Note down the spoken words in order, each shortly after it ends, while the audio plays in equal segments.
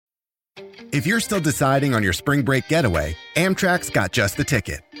If you're still deciding on your spring break getaway, Amtrak's got just the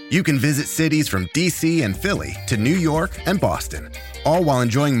ticket. You can visit cities from D.C. and Philly to New York and Boston, all while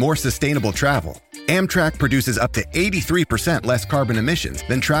enjoying more sustainable travel. Amtrak produces up to 83% less carbon emissions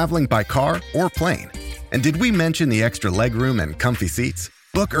than traveling by car or plane. And did we mention the extra legroom and comfy seats?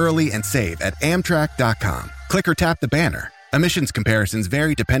 Book early and save at Amtrak.com. Click or tap the banner. Emissions comparisons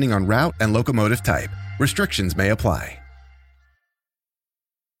vary depending on route and locomotive type. Restrictions may apply.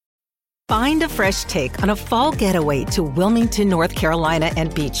 Find a fresh take on a fall getaway to Wilmington, North Carolina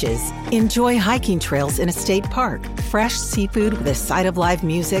and beaches. Enjoy hiking trails in a state park, fresh seafood with a side of live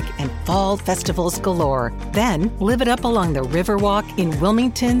music, and fall festivals galore. Then live it up along the Riverwalk in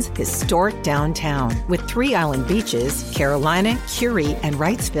Wilmington's historic downtown. With 3 island beaches, Carolina, Curie, and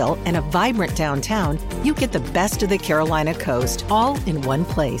Wrightsville, and a vibrant downtown, you get the best of the Carolina coast, all in one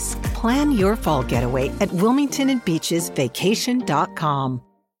place. Plan your fall getaway at WilmingtonandBeachesVacation.com.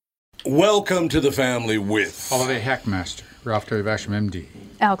 Welcome to the family with Holiday Hackmaster, Ralph W. Basham, MD.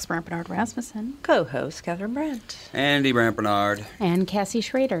 Alex Brampernard Rasmussen. Co-host Catherine Brandt. Andy Brampernard. And Cassie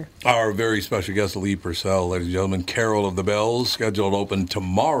Schrader. Our very special guest, Lee Purcell, ladies and gentlemen. Carol of the Bells, scheduled to open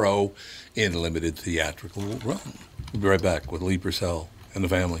tomorrow in limited theatrical run. We'll be right back with Lee Purcell and the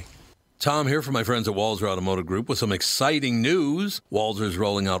family. Tom here from my friends at Walzer Automotive Group with some exciting news. Walzer's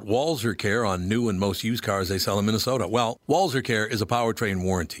rolling out Walzer Care on new and most used cars they sell in Minnesota. Well, Walzer Care is a powertrain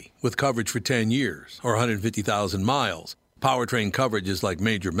warranty with coverage for 10 years or 150,000 miles. Powertrain coverage is like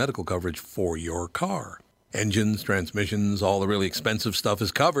major medical coverage for your car. Engines, transmissions, all the really expensive stuff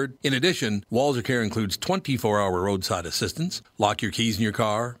is covered. In addition, Walzer Care includes 24-hour roadside assistance, lock your keys in your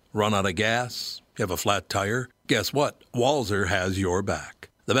car, run out of gas, you have a flat tire. Guess what? Walzer has your back.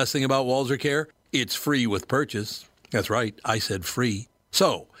 The best thing about Walzer Care, it's free with purchase. That's right, I said free.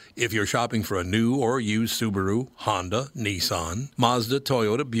 So, if you're shopping for a new or used Subaru, Honda, Nissan, Mazda,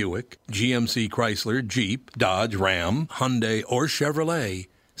 Toyota, Buick, GMC, Chrysler, Jeep, Dodge, Ram, Hyundai, or Chevrolet,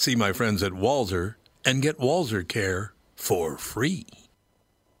 see my friends at Walzer and get Walzer Care for free.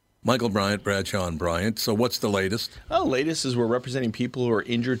 Michael Bryant, Bradshaw and Bryant. So what's the latest? Well, the latest is we're representing people who are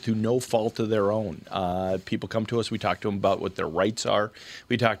injured through no fault of their own. People come to us. We talk to them about what their rights are.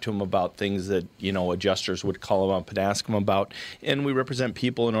 We talk to them about things that, adjusters would call them up and ask them about. And we represent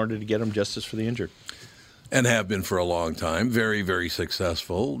people in order to get them justice for the injured. And have been for a long time. Very, very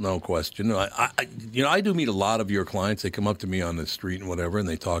successful, no question. I do meet a lot of your clients. They come up to me on the street and whatever, and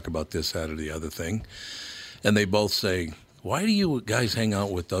they talk about this, that, or the other thing. And they both say, why do you guys hang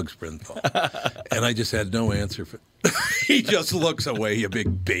out with Doug Sprinthal? And I just had no answer for He just looks away, you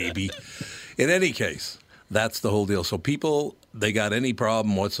big baby. In any case, that's the whole deal. So people, they got any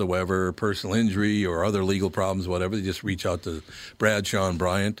problem whatsoever, personal injury or other legal problems, whatever, they just reach out to Bradshaw and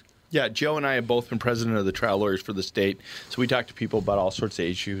Bryant. Yeah, Joe and I have both been president of the trial lawyers for the state, so we talk to people about all sorts of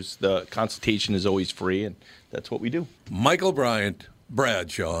issues. The consultation is always free, and that's what we do. Michael Bryant,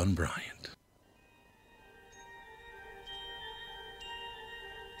 Bradshaw and Bryant.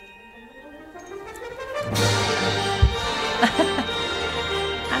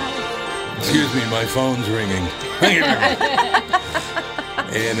 Excuse me, my phone's ringing.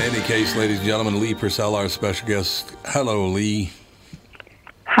 In any case, ladies and gentlemen, Lee Purcell, our special guest. Hello, Lee.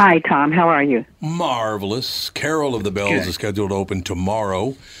 Hi, Tom. How are you? Marvelous. Carol of the Bells is scheduled to open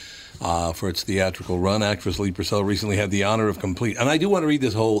tomorrow for its theatrical run. Actress Lee Purcell recently had the honor of complete... And I do want to read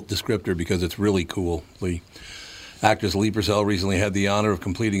this whole descriptor because it's really cool, Lee. Actress Lee Purcell recently had the honor of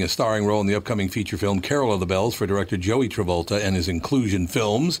completing a starring role in the upcoming feature film Carol of the Bells for director Joey Travolta and his Inclusion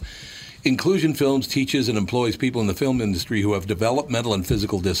Films. Inclusion Films teaches and employs people in the film industry who have developmental and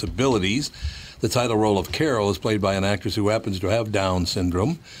physical disabilities. The title role of Carol is played by an actress who happens to have Down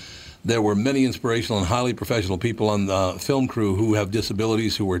syndrome. There were many inspirational and highly professional people on the film crew who have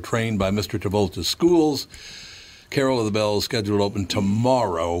disabilities who were trained by Mr. Travolta's schools. Carol of the Bells scheduled to open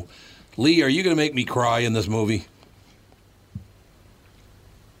tomorrow. Lee, are you going to make me cry in this movie?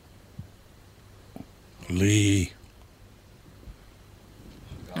 Lee.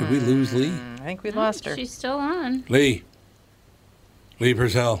 Did we lose Lee? I think we lost her. She's still on. Lee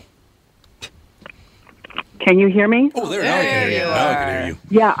Purcell. Can you hear me? Oh, there. Now I can hear you. Now I can hear you.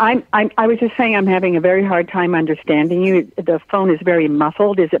 Yeah, I was just saying I'm having a very hard time understanding you. The phone is very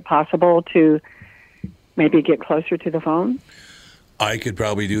muffled. Is it possible to maybe get closer to the phone? I could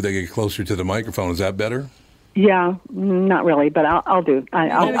probably do that. Get closer to the microphone. Is that better? Yeah, not really, but I'll do.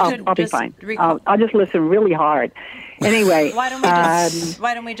 I'll be fine. I'll just listen really hard. Anyway, why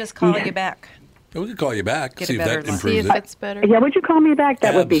don't we just call you back? We could call you back. Get see if that improves See if it. it's better. Yeah, would you call me back?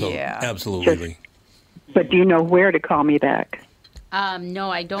 That would be. Absolutely. But do you know where to call me back? No,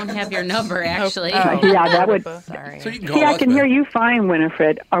 I don't have your number, actually. Yeah, that would. Sorry. So you can call See, I us can back. hear you fine,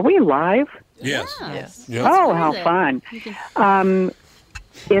 Winifred. Are we live? Yes. Yes. Yep. Oh, how is it? fun.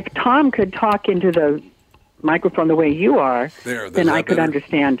 If Tom could talk into the microphone the way you are, There's then that I could better?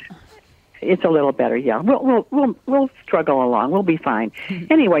 understand. It's a little better, yeah. We'll struggle along. We'll be fine.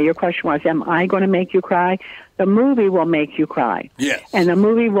 Anyway, your question was, am I going to make you cry? The movie will make you cry. Yes. And the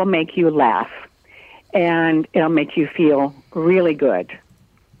movie will make you laugh. And it'll make you feel really good.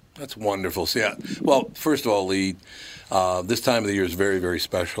 That's wonderful. So, yeah. Well, first of all, Lee, this time of the year is very, very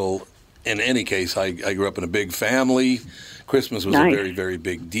special. In any case, I grew up in a big family. Christmas was Nice. a very, very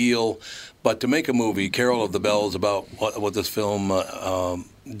big deal. But to make a movie, Carol of the Bells, about what this film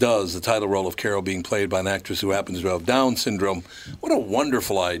does, the title role of Carol being played by an actress who happens to have Down syndrome, what a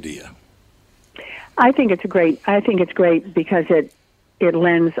wonderful idea. I think it's great because it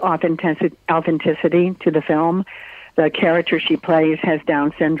lends authenticity to the film. The character she plays has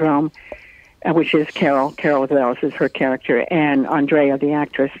Down syndrome, which is Carol. Carol of the Bells is her character, and Andrea, the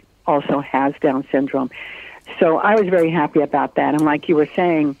actress, also has Down syndrome. So I was very happy about that. And like you were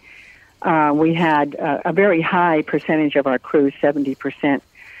saying, we had a very high percentage of our crew, 70%,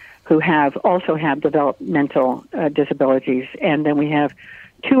 who also have developmental disabilities, and then we have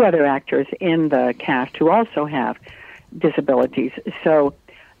 2 other actors in the cast who also have disabilities. So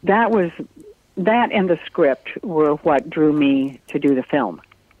that and the script were what drew me to do the film.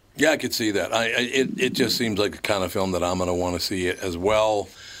 Yeah, I could see that. It just seems like the kind of film that I'm going to want to see it as well.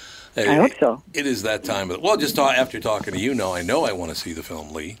 I hope so. It is that time. Well, just after talking to you, I know I want to see the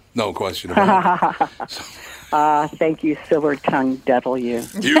film, Lee. No question about it. Thank you, silver-tongued devil, you.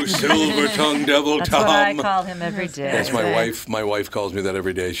 You silver-tongued devil, That's Tom. what I call him every day. That's my wife. My wife calls me that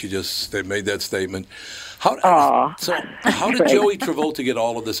every day. She just made that statement. How did Joey Travolta get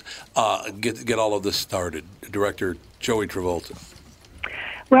all of this? Get all of this started? Director Joey Travolta.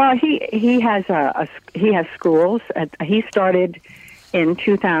 Well, he has schools. He started in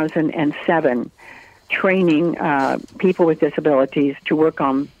 2007 training people with disabilities to work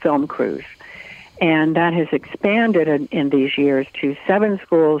on film crews, and that has expanded in these years to 7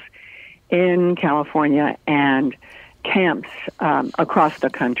 schools in California and camps across the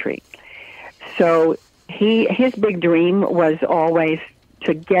country. So his big dream was always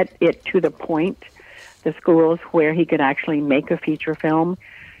to get it to the point, the schools where he could actually make a feature film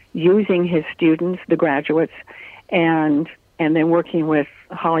using his students, the graduates, and then working with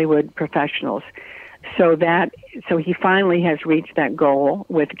Hollywood professionals. So he finally has reached that goal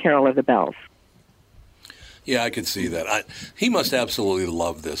with Carol of the Bells. Yeah, I could see that. He must absolutely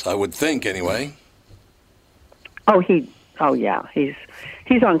love this. I would think, anyway. Oh yeah,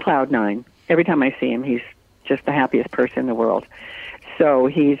 he's on cloud 9. Every time I see him, he's just the happiest person in the world. So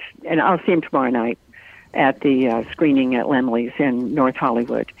and I'll see him tomorrow night at the screening at Lemley's in North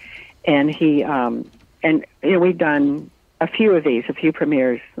Hollywood. And we've done a few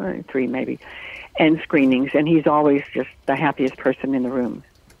premieres, 3 maybe, and screenings, and he's always just the happiest person in the room.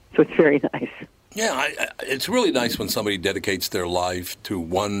 So it's very nice. Yeah, it's really nice when somebody dedicates their life to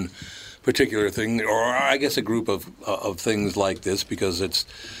one particular thing, or I guess a group of things like this, because it's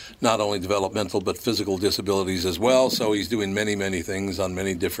not only developmental but physical disabilities as well. So he's doing many, many things on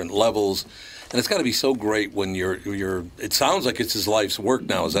many different levels, and it's got to be so great when you're. It sounds like it's his life's work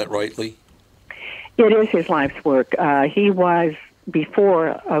now. Is that right, Lee? It is his life's work. He was before,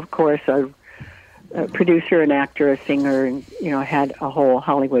 of course, a producer, an actor, a singer, and had a whole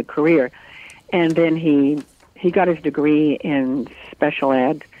Hollywood career. And then he got his degree in special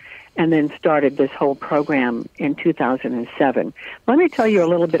ed, and then started this whole program in 2007. Let me tell you a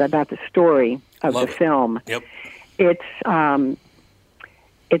little bit about the story of the film. Yep.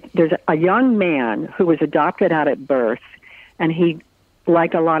 There's a young man who was adopted out at birth, and he,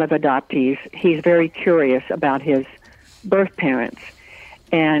 like a lot of adoptees, he's very curious about his birth parents.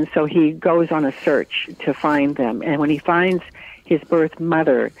 And so he goes on a search to find them. And when he finds his birth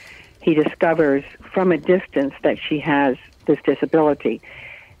mother, he discovers from a distance that she has this disability.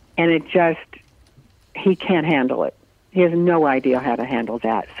 And he can't handle it. He has no idea how to handle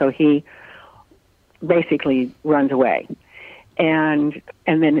that. So he basically runs away. And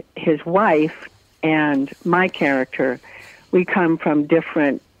then his wife and my character, we come from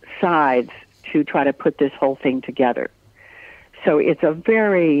different sides to try to put this whole thing together. So it's a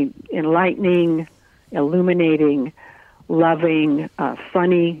very enlightening, illuminating, loving,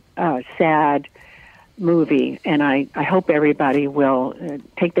 funny, sad movie. And I hope everybody will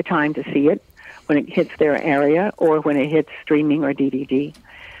take the time to see it when it hits their area or when it hits streaming or DVD,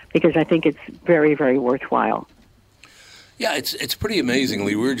 because I think it's very, very worthwhile. Yeah, it's pretty amazing,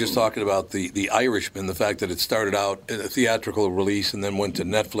 Lee. We were just talking about the Irishman, the fact that it started out in a theatrical release and then went to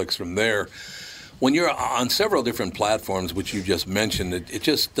Netflix from there. When you're on several different platforms, which you just mentioned, it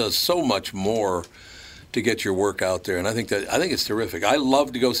just does so much more to get your work out there, and I think it's terrific. I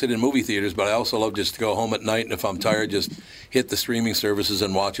love to go sit in movie theaters, but I also love just to go home at night, and if I'm tired, just hit the streaming services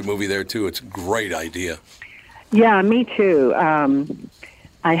and watch a movie there too. It's a great idea. Yeah, me too.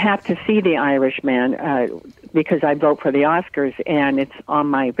 I have to see The Irishman because I vote for the Oscars, and it's on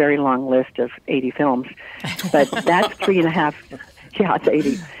my very long list of 80 films. But that's 3.5. Yeah, it's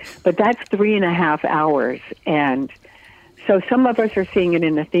 80. But that's 3.5 hours, and so some of us are seeing it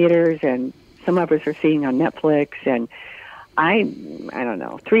in the theaters, and some of us are seeing on Netflix, and I don't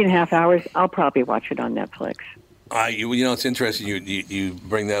know, 3.5 hours. I'll probably watch it on Netflix. It's interesting you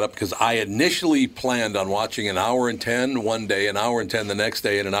bring that up because I initially planned on watching an hour and 10 one day, an hour and 10 the next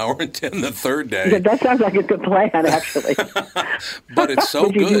day, and an hour and 10 the third day. That sounds like a good plan, actually. But it's so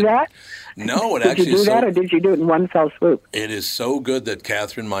good. Did you do that? No, Did you do that, or did you do it in one fell swoop? It is so good that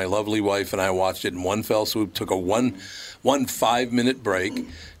Catherine, my lovely wife, and I watched it in one fell swoop, took a one 5-minute break,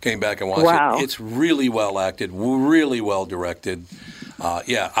 came back and watched it. It's really well acted, really well directed.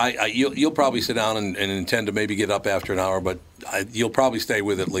 You'll probably sit down and intend to maybe get up after an hour, but you'll probably stay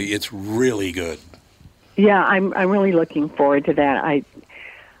with it, Lee. It's really good. Yeah, I'm really looking forward to that.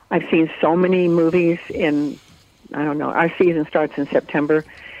 I've seen so many movies I don't know, our season starts in September,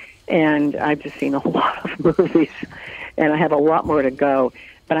 and I've just seen a lot of movies, and I have a lot more to go.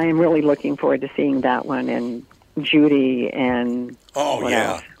 But I am really looking forward to seeing that one, and Judy, and what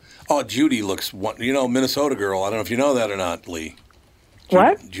else? Oh, Judy looks, Minnesota girl. I don't know if you know that or not, Lee.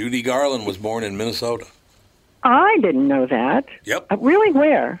 What? Judy Garland was born in Minnesota. I didn't know that. Yep. Really?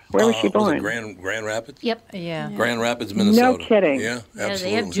 Where? Where was she born? Was it Grand Rapids? Yep. Yeah. Grand Rapids, Minnesota. No kidding. Yeah, absolutely. Yeah,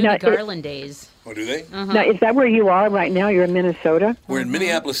 they have Judy Garland days. Oh, do they? Uh-huh. Now, is that where you are right now? You're in Minnesota? We're in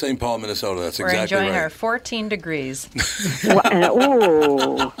Minneapolis, St. Paul, Minnesota. That's exactly right. We're enjoying our 14 degrees.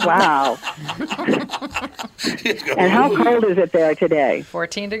 Oh, wow. And how cold is it there today?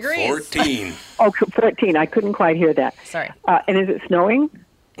 14 degrees. 14. Oh, 14. I couldn't quite hear that. Sorry. And is it snowing?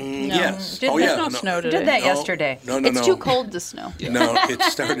 Yes. There's no snow today. Did that yesterday. No. It's too cold to snow. No, it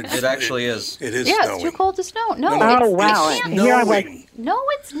started. It actually is. It is snowing. snowing. It's too cold to snow. No. Oh, wow. Here I was. No,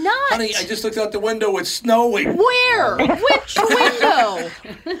 it's not. Honey, I just looked out the window. It's snowing. Where? Which window?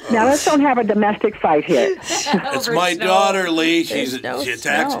 Now, let's don't have a domestic fight here. It's my daughter, Lee. She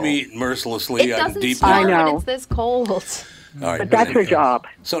attacks me mercilessly. It doesn't I start know. when it's this cold. All right, but that's her job.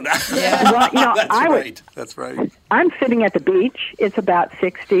 So now, well, that's right. I'm sitting at the beach. It's about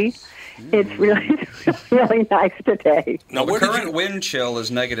 60. It's really, really nice today. No, the current wind chill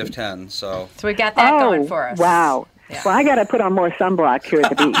is -10, so we got that going for us. Wow. Yeah. Well, I got to put on more sunblock here at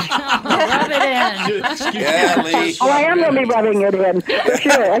the beach. Rub it in. Yeah, Lee. Oh, I am really rubbing it in. For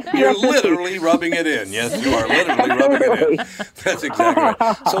sure. You're literally rubbing it in. Yes, you are literally rubbing it in. That's exactly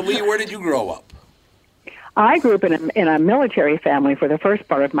right. So, Lee, where did you grow up? I grew up in a military family for the first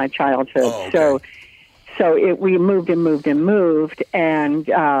part of my childhood. Oh, okay. So we moved, and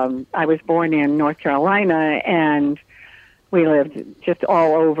I was born in North Carolina, and we lived just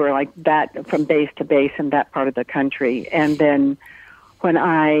all over like that, from base to base in that part of the country. And then when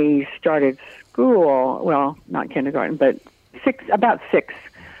I started school, well, not kindergarten, but about six,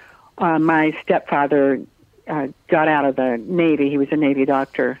 my stepfather got out of the Navy. He was a Navy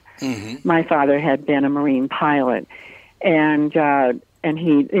doctor. Mm-hmm. My father had been a Marine pilot, and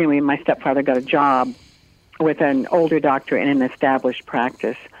my stepfather got a job with an older doctor in an established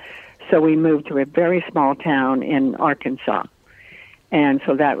practice. So we moved to a very small town in Arkansas. And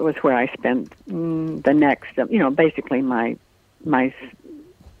so that was where I spent the next, basically my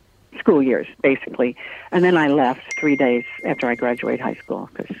school years, basically. And then I left 3 days after I graduated high school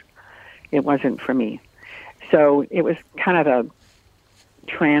because it wasn't for me. So it was kind of a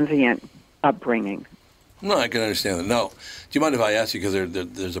transient upbringing. No, I can understand that. No. Do you mind if I ask you, because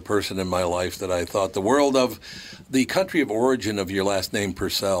there's a person in my life that I thought, the world of the country of origin of your last name,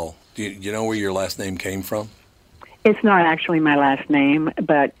 Purcell. Do you know where your last name came from? It's not actually my last name,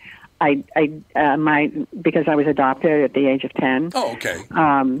 but because I was adopted at the age of 10. Oh, okay.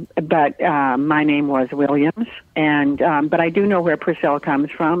 But my name was Williams, and but I do know where Purcell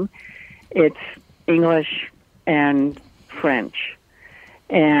comes from. It's English and French,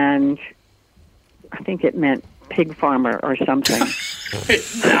 and I think it meant pig farmer or something.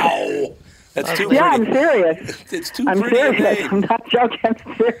 No, that's too. Yeah, I'm serious. It's too. I'm serious. I'm not joking.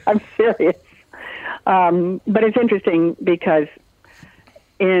 I'm serious. But it's interesting because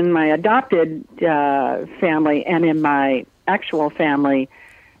in my adopted family and in my actual family,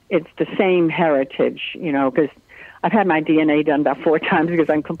 it's the same heritage. Because I've had my DNA done about 4 times because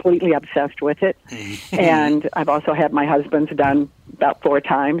I'm completely obsessed with it. And I've also had my husband's done about 4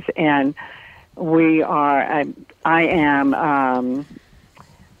 times. And we are, I am,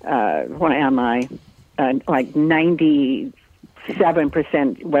 what am I? Like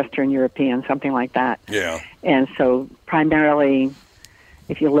 97% Western European, something like that. Yeah. And so primarily,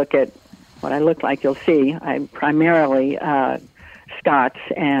 if you look at what I look like, you'll see I'm primarily Scots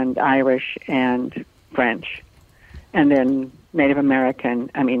and Irish and French, and then Native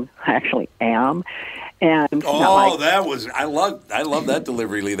American. I mean, I actually am. And that was I love that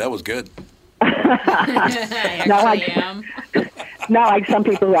delivery, Lee. That was good. I not like actually am. not like some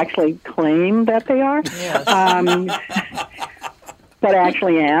people who actually claim that they are. Yes. But I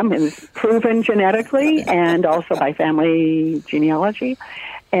actually am, and it's proven genetically and also by family genealogy.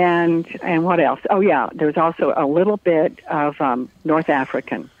 And what else? Oh, yeah, there's also a little bit of North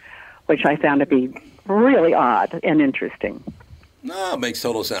African, which I found to be really odd and interesting. No, it makes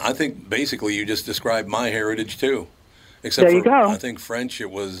total sense. I think basically you just described my heritage too. Except there you go. I think French, it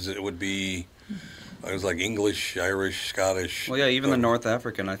would be like English, Irish, Scottish. Well, yeah, even the North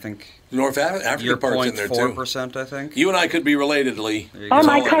African, I think. North African parts in there too. 0.4%, I think. You and I could be related, Lee. Oh,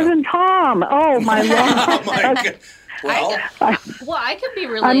 my cousin Tom. Oh, my Oh, my God. Well, I could be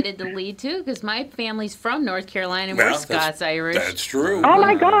related to Lee, too, because my family's from North Carolina. We're Scots, Irish. That's true. Oh,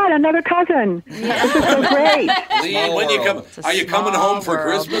 my God, another cousin. Yeah. This is so great. Lee, when you come, are you coming home for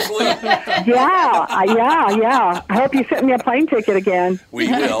Christmas, Lee? Yeah. I hope you send me a plane ticket again. We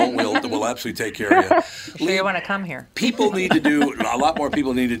will. We'll absolutely take care of you. Lee, you want to come here? A lot more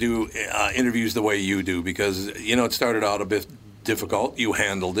people need to do interviews the way you do because, it started out a bit difficult. You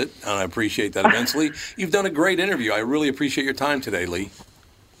handled it, and I appreciate that immensely. You've done a great interview. I really appreciate your time today, Lee.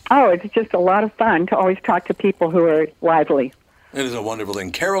 Oh, it's just a lot of fun to always talk to people who are lively. It is a wonderful thing.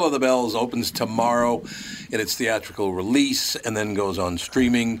 Carol of the Bells opens tomorrow in its theatrical release and then goes on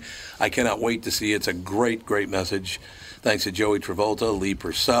streaming. I cannot wait to see it. It's a great, great message. Thanks to Joey Travolta, Lee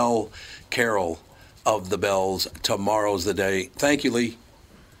Purcell, Carol of the Bells. Tomorrow's the day. Thank you, Lee.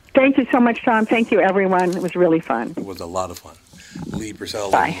 Thank you so much, Tom. Thank you, everyone. It was really fun. It was a lot of fun. Lee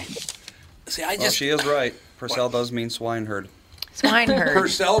Purcell. Bye. See, she is right. Purcell does mean swineherd. Swineherd.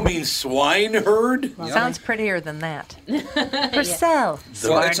 Purcell means swineherd? Well, sounds prettier than that. Purcell.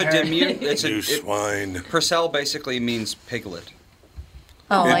 Well, it's a dimute. You swine. Purcell basically means piglet.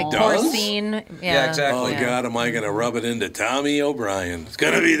 Oh, It like does? porcine. Yeah, exactly. Oh, God, am I going to rub it into Tommy O'Brien? It's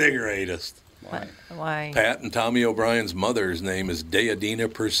going to be the greatest. Why? Pat and Tommy O'Brien's mother's name is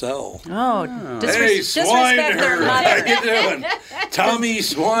Deadina Purcell. Oh, Hey, disrespect their swineherd. mother. How you doing? Tommy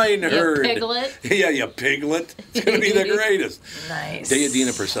Swineherd. You piglet. Yeah, you piglet. It's going to be the greatest. Nice.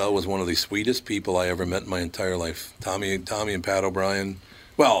 Deadina Purcell was one of the sweetest people I ever met in my entire life. Tommy and Pat O'Brien.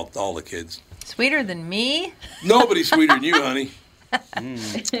 Well, all the kids. Sweeter than me? Nobody's sweeter than you, honey. I don't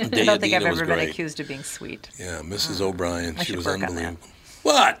think I've ever been great. accused of being sweet. Yeah, Mrs. O'Brien. I She should was work on unbelievable. that.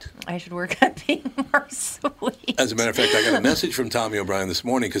 What? I should work on being more sweet. As a matter of fact, I got a message from Tommy O'Brien this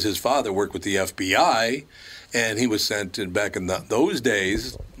morning because his father worked with the FBI, and he was sent back in those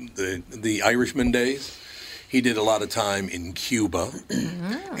days, the Irishman days. He did a lot of time in Cuba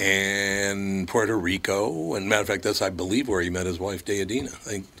and Puerto Rico. And matter of fact, that's, I believe, where he met his wife,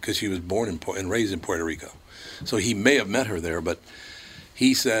 Deadina, because she was born and raised in Puerto Rico. So he may have met her there, but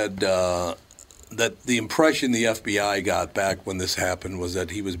he said that the impression the FBI got back when this happened was that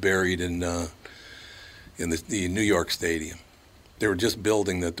he was buried in the New York Stadium. They were just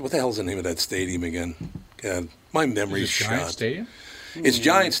building that. What the hell's the name of that stadium again? God, my memory's shot. Giant Stadium? It's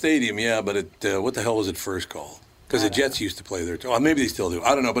Giant Stadium, yeah, but what the hell was it first called? Because the Jets used to play there too. Or maybe they still do.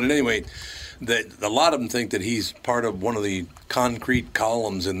 I don't know. But anyway, a lot of them think that he's part of one of the concrete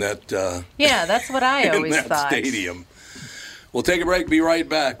columns in that. Yeah, that's what I always in that thought. stadium. We'll take a break. Be right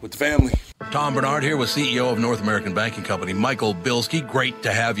back with the family. Tom Bernard here with CEO of North American Banking Company, Michael Bilski. Great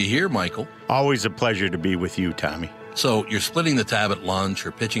to have you here, Michael. Always a pleasure to be with you, Tommy. So you're splitting the tab at lunch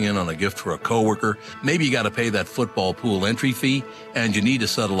or pitching in on a gift for a coworker. Maybe you got to pay that football pool entry fee and you need to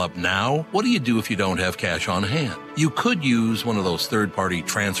settle up now. What do you do if you don't have cash on hand? You could use one of those third-party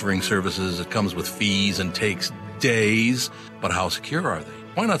transferring services that comes with fees and takes days. But how secure are they?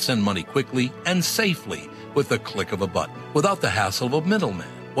 Why not send money quickly and safely with the click of a button without the hassle of a middleman?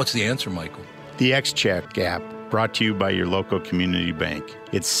 What's the answer, Michael? The XCheck app, brought to you by your local community bank.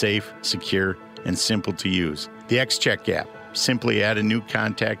 It's safe, secure, and simple to use. The XCheck app. Simply add a new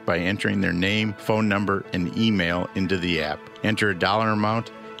contact by entering their name, phone number, and email into the app. Enter a dollar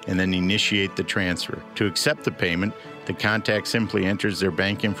amount and then initiate the transfer. To accept the payment, The contact simply enters their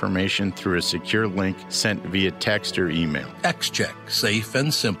bank information through a secure link sent via text or email. XCheck, safe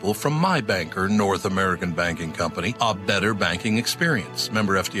and simple from my banker, North American Banking Company, a better banking experience.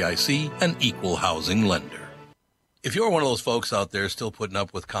 Member FDIC, an equal housing lender. If you're one of those folks out there still putting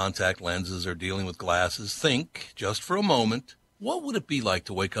up with contact lenses or dealing with glasses, think, just for a moment, what would it be like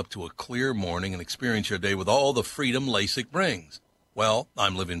to wake up to a clear morning and experience your day with all the freedom LASIK brings? Well,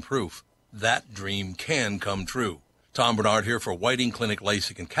 I'm living proof. That dream can come true. Tom Bernard here for Whiting Clinic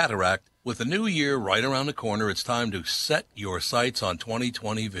LASIK and Cataract. With the new year right around the corner, it's time to set your sights on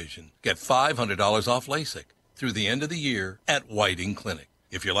 20/20 vision. Get $500 off LASIK through the end of the year at Whiting Clinic.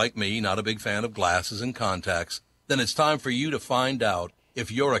 If you're like me, not a big fan of glasses and contacts, then it's time for you to find out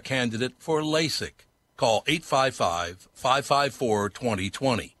if you're a candidate for LASIK. Call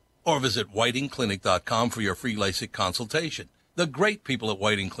 855-554-2020 or visit whitingclinic.com for your free LASIK consultation. The great people at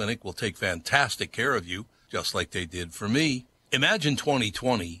Whiting Clinic will take fantastic care of you, just like they did for me. Imagine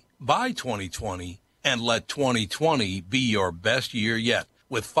 2020, buy 2020, and let 2020 be your best year yet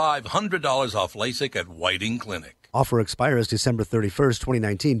with $500 off LASIK at Whiting Clinic. Offer expires December 31st,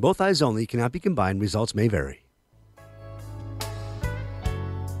 2019. Both eyes only, cannot be combined. Results may vary.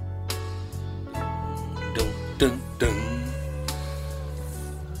 Dun, dun, dun.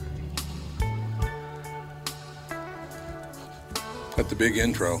 Got the big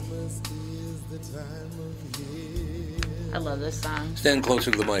intro. I love this song. Stand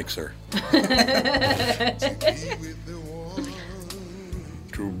closer to the mic, sir.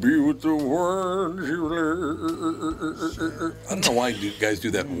 To be with the ones you love. I don't know why you guys do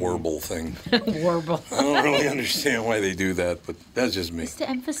that warble thing. Warble. I don't really understand why they do that, but that's just me. Just to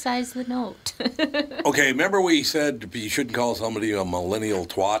emphasize the note. Okay, remember we said you shouldn't call somebody a millennial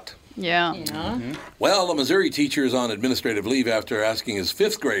twat? Yeah. Mm-hmm. Well, a Missouri teacher is on administrative leave after asking his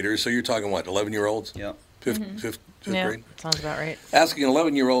fifth graders, so you're talking what, 11-year-olds? Yeah. Fifth grade? Sounds about right. Asking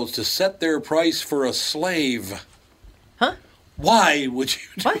 11-year-olds to set their price for a slave. Huh? Why would you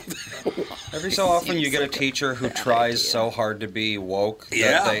do that? Every so often you get a teacher who tries so hard to be woke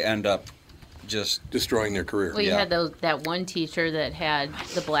that they end up just destroying their career. Well, you had that one teacher that had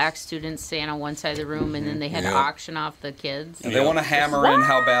the black students stand on one side of the room, and then they had to auction off the kids. And they want to hammer in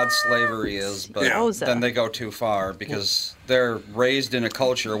how bad slavery is, but then they go too far because they're raised in a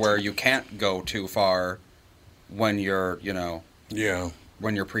culture where you can't go too far when you're,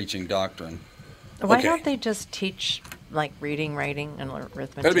 when you're preaching doctrine. Why don't they just teach, like, reading, writing, and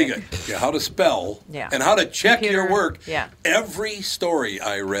arithmetic? That'd be good. Yeah, how to spell and how to check your work. Yeah. Every story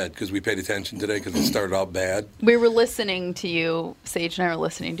I read, because we paid attention today because it started out bad. We were listening to you, Sage and I were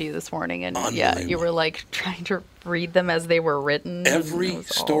listening to you this morning, and you were like trying to read them as they were written. Every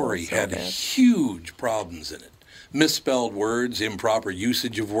story had huge problems in it. Misspelled words, improper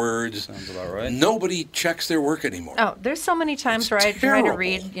usage of words. Sounds about right. Nobody checks their work anymore. Oh, there's so many times where I try to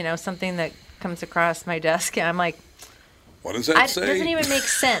read, something that comes across my desk, and I'm like, what does that say? It doesn't even make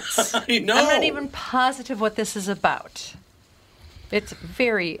sense. I know. I'm not even positive what this is about. It's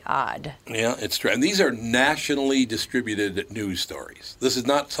very odd. Yeah, it's true. And these are nationally distributed news stories. This is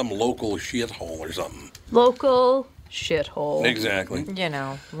not some local shithole or something. Local shithole. Exactly.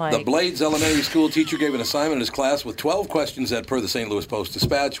 Like... The Blades Elementary School teacher gave an assignment in his class with 12 questions that, per the St. Louis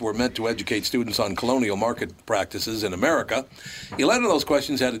Post-Dispatch, were meant to educate students on colonial market practices in America. 11 of those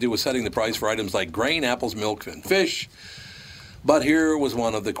questions had to do with setting the price for items like grain, apples, milk, and fish. But here was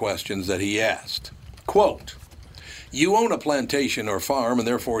one of the questions that he asked. Quote, you own a plantation or farm and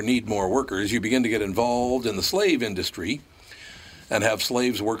therefore need more workers. You begin to get involved in the slave industry and have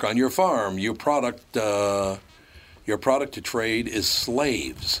slaves work on your farm. Your product to trade is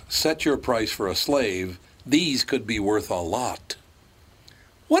slaves. Set your price for a slave. These could be worth a lot.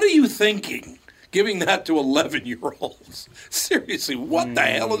 What are you thinking, giving that to 11-year-olds? Seriously, what the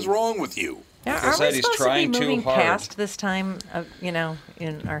hell is wrong with you? Now, are we supposed to be moving past this time, in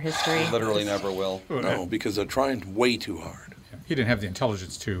our history? Literally never will. No, because they're trying way too hard. He didn't have the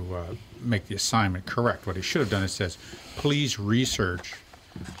intelligence to make the assignment correct. What he should have done is says, please research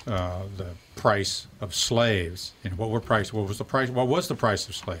the price of slaves and what was the price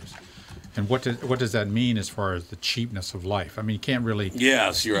of slaves, and what does that mean as far as the cheapness of life? I mean, you can't really.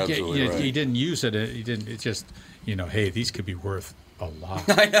 Yes, you're absolutely right. He didn't use it. He didn't. It just hey, these could be worth a lot.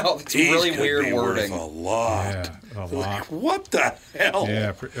 I know. It's these really could weird be wording. Worth a lot. Yeah, a lot. Like, what the hell?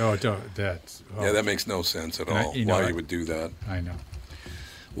 Yeah. that makes no sense at all. Why you would do that? I know.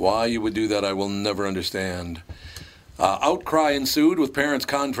 Why you would do that, I will never understand. Outcry ensued with parents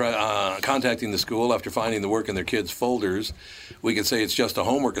contacting the school after finding the work in their kids' folders. We could say it's just a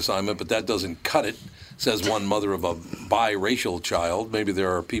homework assignment, but that doesn't cut it, says one mother of a biracial child. Maybe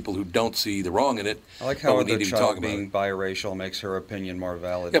there are people who don't see the wrong in it. I like how the child being biracial makes her opinion more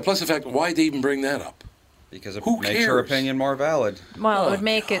valid. Yeah, plus the fact, why'd they even bring that up? Because it makes her opinion more valid. Well, it would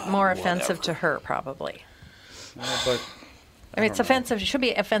make it more offensive to her, probably. Well, but I mean, it's offensive. It should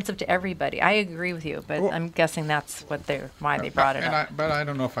be offensive to everybody. I agree with you, but I'm guessing that's why they brought it up. But I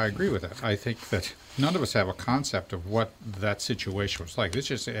don't know if I agree with that. I think that none of us have a concept of what that situation was like. This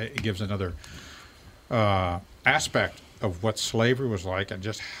just gives another aspect of what slavery was like and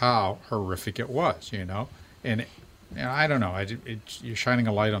just how horrific it was, And I don't know. You're shining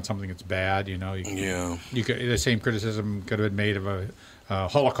a light on something that's bad, The same criticism could have been made of a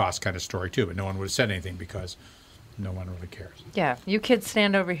Holocaust kind of story, too, but no one would have said anything because no one really cares. Yeah, you kids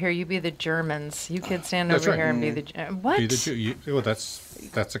stand over here. You be the Germans. You kids stand over here and be the what? Be the Jew. Well,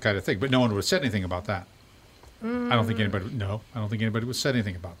 that's the kind of thing. But no one would have said anything about that. I don't think anybody. No, I don't think anybody would have said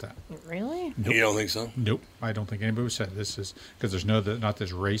anything about that. Really? Nope. You don't think so? Nope. I don't think anybody would have said this is because there's not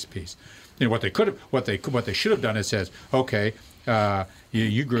this race piece. What they should have done is says, okay,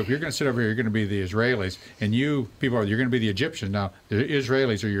 you group, you're going to sit over here. You're going to be the Israelis, and you people, you're going to be the Egyptians. Now the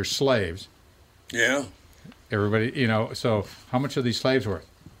Israelis are your slaves. Yeah. Everybody, so how much are these slaves worth?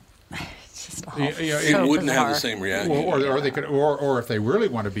 It's just it wouldn't have the same reaction. Or they could, or if they really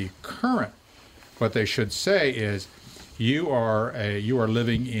want to be current, what they should say is, you are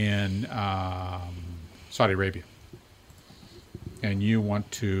living in Saudi Arabia, and you want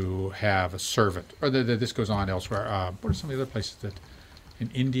to have a servant, or this goes on elsewhere. What are some of the other places that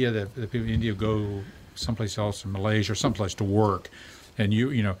in India that the people in India go someplace else, in Malaysia or someplace to work? And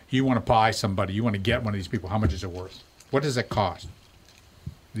you want to buy somebody, you want to get one of these people. How much is it worth? What does it cost?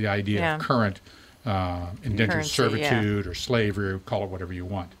 The idea of current indentured servitude or slavery, or call it whatever you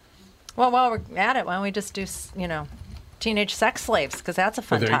want. Well, while we're at it, why don't we just do, teenage sex slaves? Because that's a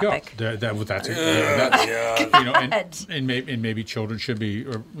fun topic. You go. That's and maybe children should be,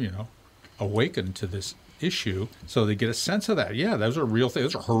 awakened to this issue so they get a sense of that. Yeah, those are real things.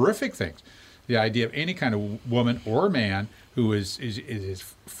 Those are horrific things. The idea of any kind of woman or man who is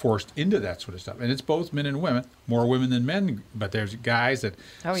forced into that sort of stuff. And it's both men and women, more women than men, but there's guys that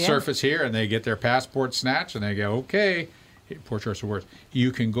surface here and they get their passport snatched and they go, okay, poor choice of words,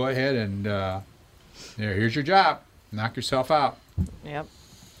 you can go ahead and here's your job, knock yourself out. Yep.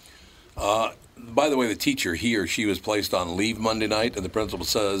 By the way, the teacher, he or she was placed on leave Monday night, and the principal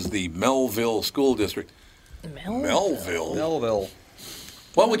says the Melville School District. Melville.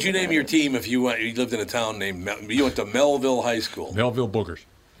 What would you name your team if you lived in a town named you went to Melville High School? Melville Boogers.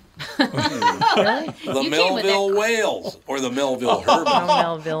 The Melville Whales or the Melville Hermits.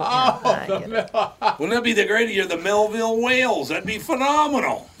 Melville. Wouldn't that be the great? You're the Melville Whales. That'd be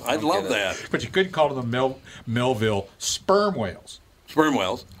phenomenal. I'd love that. But you could call them the Melville Sperm Whales. Sperm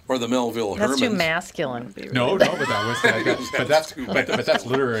whales or the Melville Hermits. That's too masculine. No, but that's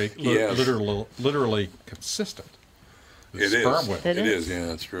literally consistent. It is. Yeah,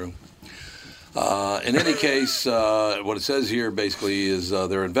 that's true. In any case, what it says here basically is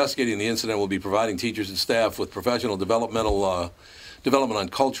they're investigating the incident. Will be providing teachers and staff with professional development on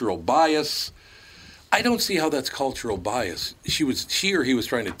cultural bias. I don't see how that's cultural bias. She or he was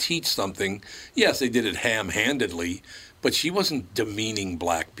trying to teach something. Yes, they did it ham-handedly, but she wasn't demeaning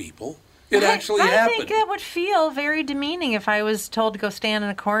black people. It actually happened. I think it would feel very demeaning if I was told to go stand in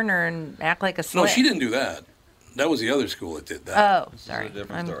a corner and act like a slave. No, she didn't do that. That was the other school that did that. Oh, sorry. This is a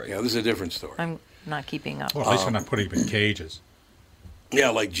different story. Yeah, this is a different story. I'm not keeping up. Well, at least we're not putting them in cages. Yeah,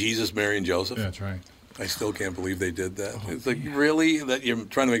 like Jesus, Mary, and Joseph. Yeah, that's right. I still can't believe they did that. It's like, really? That you're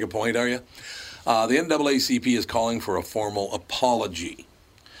trying to make a point, are you? The NAACP is calling for a formal apology.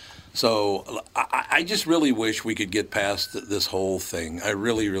 So I just really wish we could get past this whole thing. I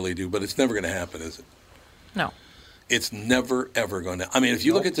really, really do. But it's never going to happen, is it? No. It's never, ever going to. I mean, if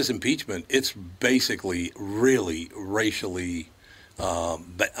you look at this impeachment, it's basically really racially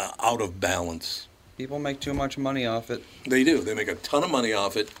out of balance. People make too much money off it. They do. They make a ton of money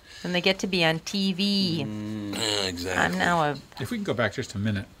off it. And they get to be on TV. Yeah, exactly. I'm now If we can go back just a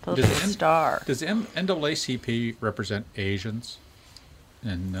minute. Political star. Does NAACP represent Asians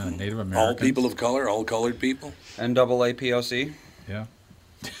and Native Americans? All people of color, all colored people? NAAPOC? Yeah.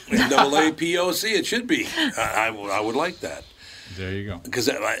 NAAPOC, it should be. I would like that. There you go. Because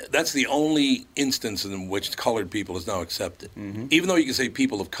that's the only instance in which colored people is now accepted. Mm-hmm. Even though you can say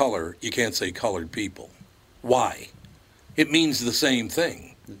people of color, you can't say colored people. Why? It means the same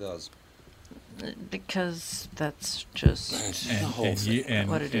thing. It does. Because that's just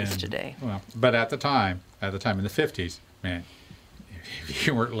what it is today. Well, but at the time in the 50s, man, if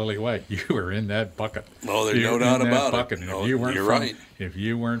you weren't Lily White, you were in that bucket. Oh, there's no doubt about it. No, you're right. If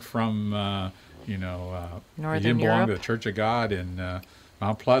you weren't from, Northern you didn't belong to the Church of God in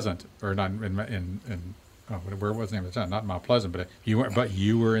Mount Pleasant, or not where was the name of the town? Not Mount Pleasant, but you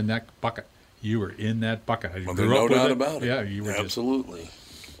were in that bucket. You were in that bucket. Well, there's no doubt about it. Yeah, you were. Absolutely.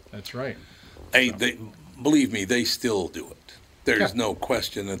 That's right. Hey, believe me, they still do it. There's no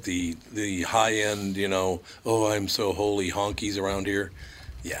question that the high end, I'm so holy honkies around here.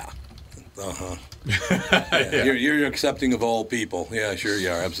 Yeah. Uh-huh. Yeah. You're accepting of all people. Yeah, sure you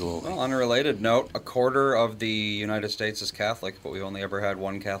are. Absolutely. Well, on a related note, a quarter of the United States is Catholic, but we've only ever had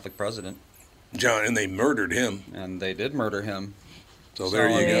one Catholic president. John, and they murdered him. And they did murder him. So there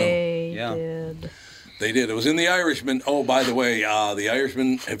you go. They did. They did. It was in The Irishman. Oh, by the way, The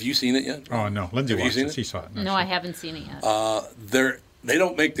Irishman, have you seen it yet? Oh, no. Lindsay watched it. She saw it. No, I haven't seen it yet. They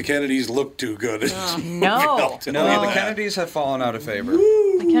don't make the Kennedys look too good. No. The Kennedys have fallen out of favor.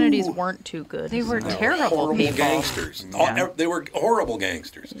 The Kennedys weren't too good. They were terrible horrible people. Gangsters. Yeah. They were horrible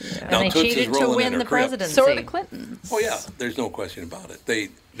gangsters. Yeah. Now, and they cheated to win the presidency. So are the Clintons. Oh, yeah. There's no question about it. They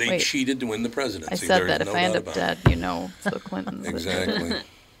cheated to win the presidency. I said that. No if I end up dead, it's the Clintons. Exactly.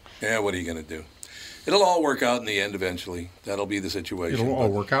 Yeah, what are you going to do? It'll all work out in the end eventually. That'll be the situation. It'll all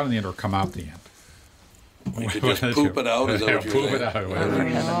work out in the end or come out the end. You could just poop it out. Is that what you're saying? Poop it out. One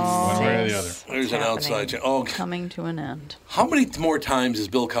way or the other. There's an outside. Coming to an end. How many more times is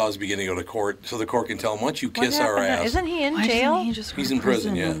Bill Cosby going to go to court so the court can tell him, once you kiss our ass? Isn't he in jail? He's in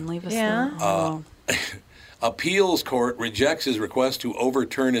prison, yeah. Leave us Appeals court rejects his request to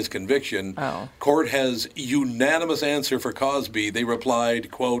overturn his conviction. Oh. Court has unanimous answer for Cosby. They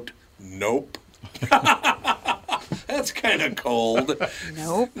replied, quote, nope. That's kind of cold.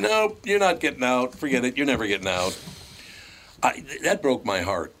 Nope, you're not getting out. Forget it. You're never getting out. That broke my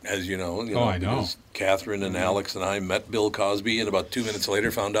heart, as you know. I know. Catherine and Alex and I met Bill Cosby, and about 2 minutes later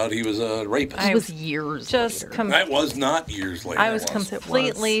found out he was a rapist. It was years later. That was not years later. I was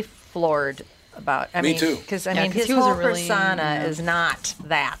completely floored about. Me too. Because his whole persona is not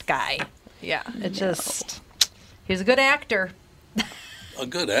that guy. Yeah, it just. He's a good actor. A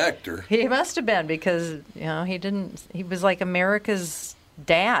good actor. He must have been, because he was like America's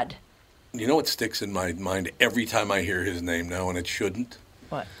dad. You know what sticks in my mind every time I hear his name now, and it shouldn't?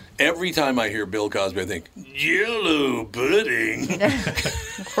 What? Every time I hear Bill Cosby, I think, Jello pudding.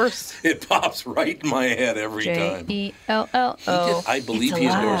 Of course. It pops right in my head every time. Jello. I believe he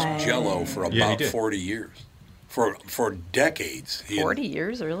endorsed Jello for about 40 years. For decades. 40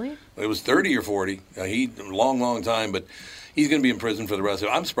 years, really? It was 30 or 40. Long time, but he's going to be in prison for the rest of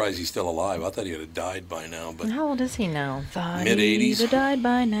it. I'm surprised he's still alive. I thought he would have died by now. But how old is he now? Mid-80s. Died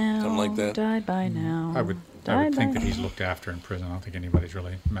by now. Something like that. Died by now. I would think that he's looked after in prison. I don't think anybody's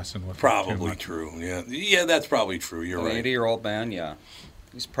really messing with him Probably too much. True. Yeah, that's probably true. You're right. 80-year-old man, yeah.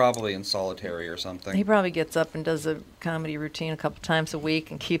 He's probably in solitary or something. He probably gets up and does a comedy routine a couple times a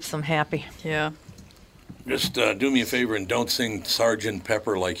week and keeps them happy. Yeah. Just do me a favor and don't sing Sgt.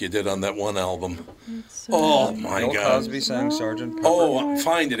 Pepper like you did on that one album. Oh, my Bill God. Cosby sang Sgt. Pepper. Oh,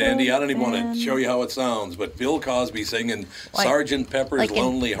 find it, Andy. I don't even want to show you how it sounds, but Bill Cosby singing Sgt. Pepper's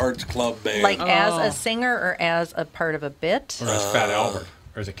Lonely Hearts Club Band. Like as a singer or as a part of a bit? Or as Fat Albert,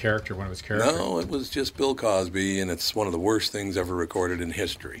 or as a character, one of his characters? No, it was just Bill Cosby, and it's one of the worst things ever recorded in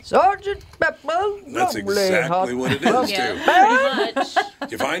history. Sgt. Pepper. That's exactly what it is, too. Pretty much.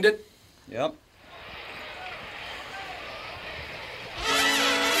 Did you find it? Yep.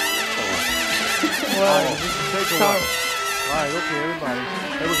 All right, okay, everybody.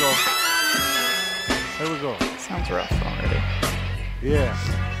 Here we go. Sounds rough already. Yeah,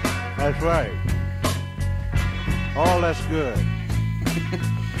 that's right. All that's good.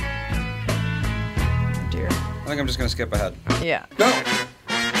 Dear. I think I'm just going to skip ahead. Yeah. No.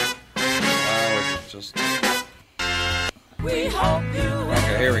 Just... We hope you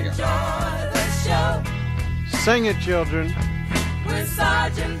Okay, here we go. Sing it, children. This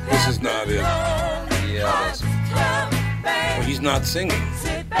is not it. Yeah, it is. Well, he's not singing.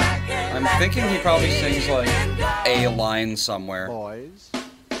 I'm thinking he probably sings like a line somewhere. Boys.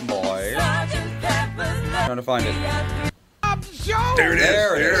 Trying to find it. There it is.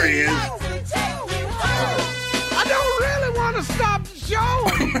 There he is. I don't really want to stop the show.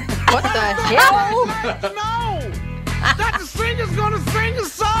 What the hell? No. That the singer's going to sing a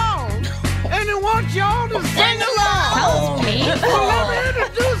song. And he wants y'all to sing along. Sounds painful. Well, let me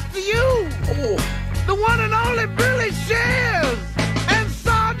introduce to you the one and only Billy Shears and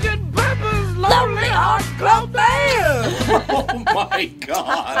Sgt. Pepper's Lonely Hearts Club Band. Oh, my my God.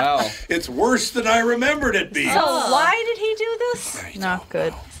 Wow. It's worse than I remembered it being. So why did he do this? Not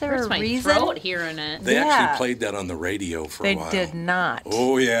good. Is there Hurts a my reason? throat hearing it. They actually played that on the radio for a while. They did not.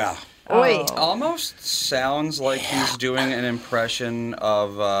 Oh, yeah. Oh. Almost sounds like he's doing an impression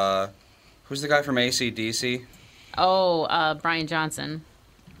of, who's the guy from AC/DC? Oh, Brian Johnson.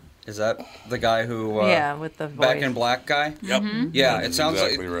 Is that the guy who? With the voice. Back in Black guy. Yep. Mm-hmm. Yeah, That's it sounds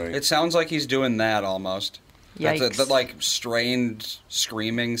exactly like right. it sounds like he's doing that almost. Yikes. That like strained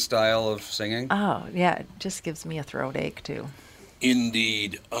screaming style of singing. Oh, yeah. It just gives me a throat ache, too.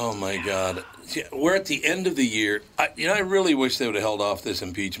 Indeed. Oh, my God. See, we're at the end of the year. I really wish they would have held off this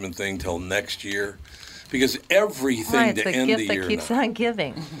impeachment thing till next year, because everything Right, to the end gift the that year keeps now, on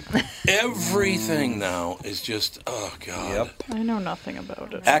giving. everything now is just, oh, God. Yep. I know nothing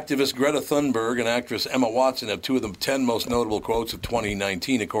about it. Activist Greta Thunberg and actress Emma Watson have two of the 10 most notable quotes of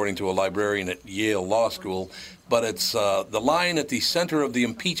 2019, according to a librarian at Yale Law School. But it's the line at the center of the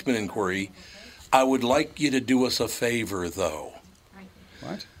impeachment inquiry, "I would like you to do us a favor, though."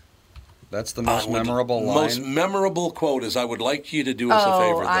 What? That's the most memorable line? Most memorable quote is, "I would like you to do us a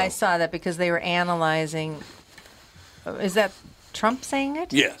favor, though." I saw that because they were analyzing. Is that Trump saying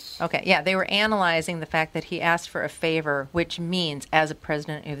it? Yes. Okay, yeah, they were analyzing the fact that he asked for a favor, which means, as a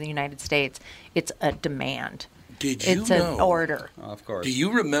president of the United States, it's a demand. Did you It's know? an order. Oh, of course. Do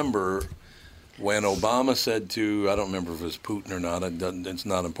you remember when Obama said to, I don't remember if it was Putin or not, it's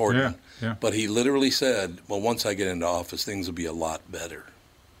not important, Yeah. but he literally said, well, once I get into office, things will be a lot better.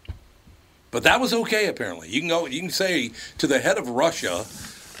 But that was okay, apparently. You can say to the head of Russia,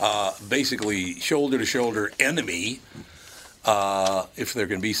 basically shoulder-to-shoulder enemy, if there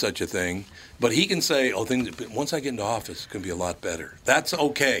can be such a thing, but he can say, once I get into office, it's going to be a lot better. That's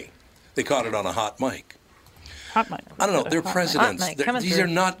okay. They caught it on a hot mic. Hot mic. I don't know. They're presidents. Hot mic, These are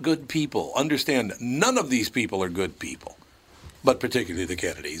not good people. Understand, none of these people are good people, but particularly the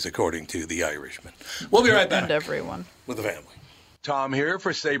Kennedys, according to the Irishman. We'll be right back. And everyone. With the family. Tom here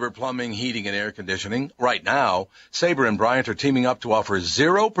for Sabre Plumbing, Heating, and Air Conditioning. Right now, Sabre and Bryant are teaming up to offer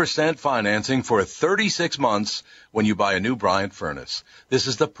 0% financing for 36 months when you buy a new Bryant furnace. This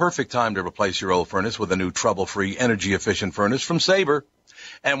is the perfect time to replace your old furnace with a new trouble-free, energy-efficient furnace from Sabre.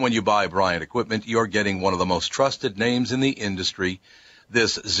 And when you buy Bryant equipment, you're getting one of the most trusted names in the industry.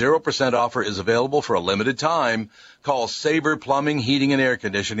 This 0% offer is available for a limited time. Call Sabre Plumbing, Heating, and Air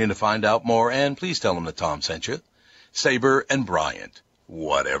Conditioning to find out more, and please tell them that Tom sent you. Sabre and Bryant,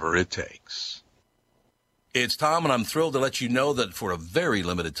 whatever it takes. It's Tom, and I'm thrilled to let you know that for a very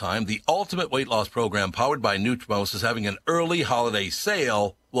limited time, the Ultimate Weight Loss Program powered by Nutrimos is having an early holiday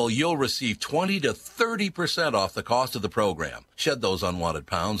sale. Well, you'll receive 20 to 30% off the cost of the program. Shed those unwanted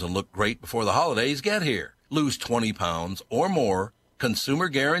pounds and look great before the holidays get here. Lose 20 pounds or more, consumer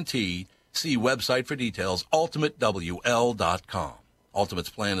guaranteed. See website for details, ultimatewl.com. Ultimate's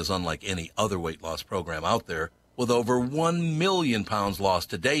plan is unlike any other weight loss program out there, with over 1 million pounds lost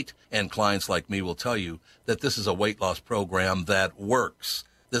to date, and clients like me will tell you that this is a weight loss program that works.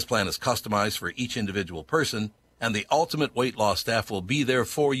 This plan is customized for each individual person, and the Ultimate Weight Loss staff will be there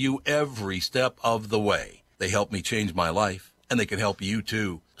for you every step of the way. They helped me change my life, and they can help you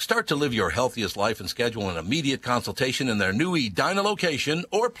too. Start to live your healthiest life and schedule an immediate consultation in their new Edina location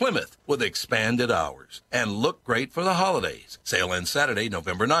or Plymouth with expanded hours. And look great for the holidays. Sale ends Saturday,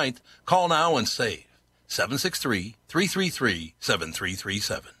 November 9th. Call now and save.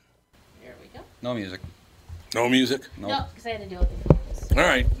 763-333-7337. Here we go. No music. No music? Nope. No, because I had to do it with the photos. All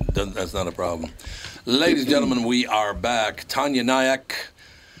right. That's not a problem. Ladies and gentlemen, we are back. Taniya Nayak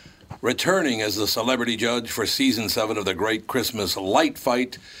returning as the celebrity judge for Season 7 of the Great Christmas Light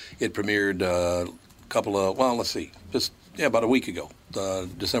Fight. It premiered about a week ago,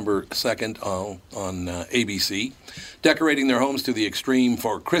 December 2nd on ABC. Decorating their homes to the extreme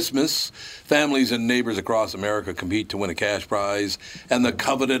for Christmas, families and neighbors across America compete to win a cash prize and the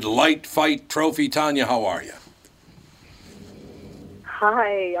coveted Light Fight trophy. Taniya, how are you?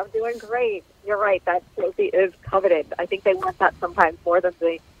 Hi, I'm doing great. You're right, that trophy is coveted. I think they want that sometimes more than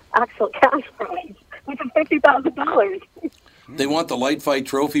the actual cash prize, which is $50,000. They want the Light Fight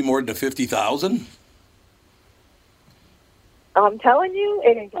trophy more than $50,000? I'm telling you,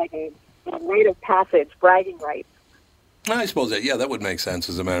 it is like a rite of passage, bragging rights. I suppose that would make sense,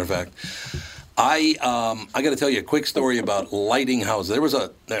 as a matter of fact. I got to tell you a quick story about lighting houses. There was a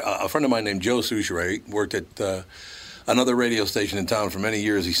friend of mine named Joe Souchere, worked at another radio station in town for many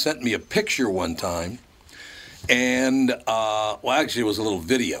years. He sent me a picture one time, and actually it was a little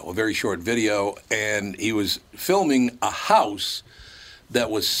video, a very short video, and he was filming a house that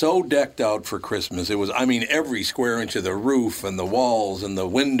was so decked out for Christmas. It was, I mean, every square inch of the roof and the walls and the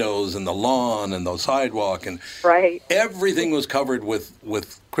windows and the lawn and the sidewalk and everything was covered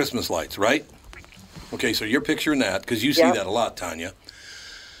with Christmas lights, right? Okay, so you're picturing that because you see that a lot, Tanya.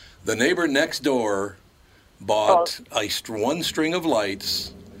 The neighbor next door bought one string of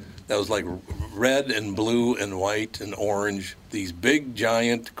lights that was like red and blue and white and orange, these big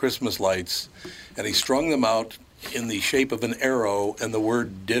giant Christmas lights, and he strung them out in the shape of an arrow and the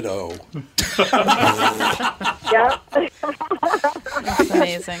word ditto. Yeah. That's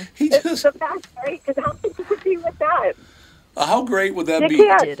amazing. That's great, because how could you compete with that? How great would that be?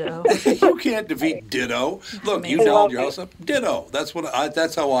 Ditto. You can't defeat ditto. Look, you dolled your house up. Ditto. That's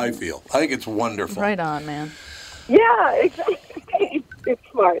that's how I feel. I think it's wonderful. Right on, man. Yeah, exactly. It's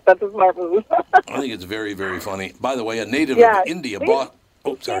smart. That's a smart move. I think it's very, very funny. By the way, a native of India bought...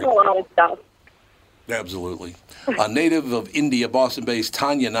 Oh, sorry. A lot of stuff. Absolutely. A native of India, Boston-based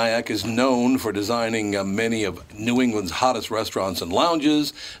Taniya Nayak is known for designing many of New England's hottest restaurants and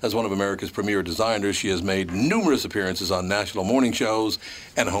lounges. As one of America's premier designers, she has made numerous appearances on national morning shows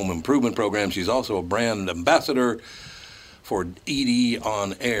and home improvement programs. She's also a brand ambassador for ED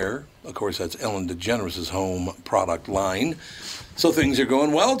On Air. Of course, that's Ellen DeGeneres' home product line. So things are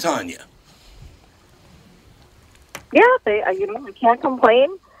going well, Tanya. Yeah, I can't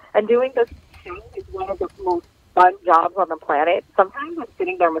complain. And doing this show is one of the most fun jobs on the planet. Sometimes I'm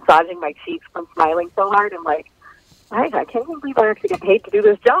sitting there massaging my cheeks from smiling so hard and like, I can't believe I actually get paid to do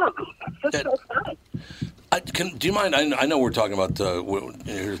this job. It's just so fun. Do you mind? I know we're talking about we're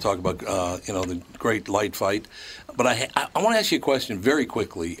here to talk about the great light fight, but I want to ask you a question very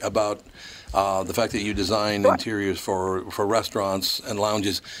quickly about the fact that you design interiors for restaurants and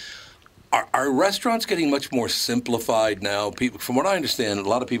lounges. Are restaurants getting much more simplified now? People, from what I understand, a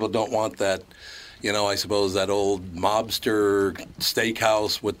lot of people don't want that. I suppose that old mobster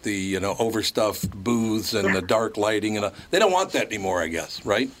steakhouse with the overstuffed booths and the dark lighting, and they don't want that anymore. I guess,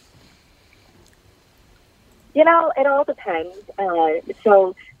 right? It all depends.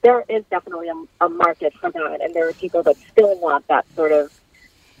 So there is definitely a market for that, and there are people that still want that sort of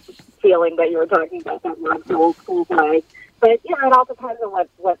feeling that you were talking about, that not old school vibe. But, it all depends on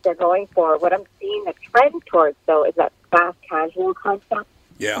what they're going for. What I'm seeing a trend towards, though, is that fast casual concept.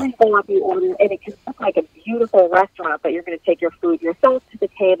 Yeah. You go up, you order, and it can look like a beautiful restaurant, but you're going to take your food yourself to the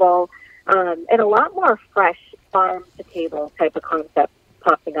table, and a lot more fresh farm-to-table type of concept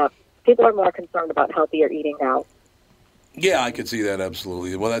popping up. People are more concerned about healthier eating now. Yeah, I could see that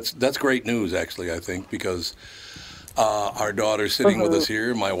absolutely. Well, that's great news, actually, I think, because our daughter's sitting with us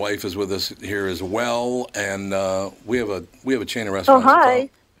here. My wife is with us here as well, and we have a chain of restaurants. Oh, hi.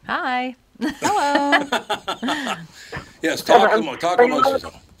 Hi. Hello. Yes, talk amongst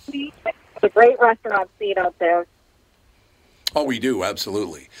yourself. It's a great restaurant scene out there. Oh, we do,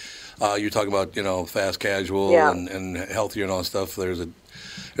 absolutely. You're talking about, fast casual and healthier and all that stuff. There's a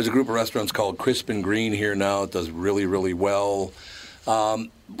group of restaurants called Crisp and Green here now. It does really, really well.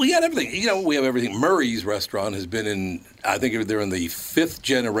 We got everything. We have everything. Murray's restaurant has been I think they're in the 5th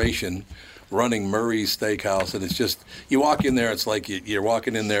generation running Murray's Steakhouse, and it's just, you walk in there, it's like you're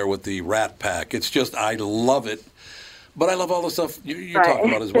walking in there with the Rat Pack. It's just, I love it. But I love all the stuff you're talking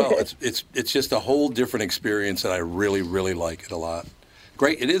about as well. It's just a whole different experience, and I really, really like it a lot.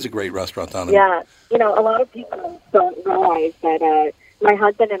 Great. It is a great restaurant down there. Yeah. A lot of people don't realize that my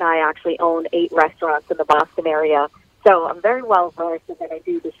husband and I actually own 8 restaurants in the Boston area. So I'm very well versed, and then I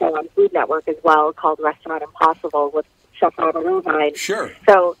do the show on Food Network as well called Restaurant Impossible with Chef Robert Irvine. Sure.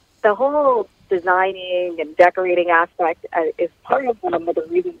 So the whole designing and decorating aspect is part of one of the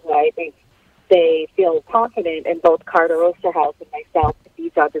reasons why I think they feel confident in both Carter Osterhouse and myself to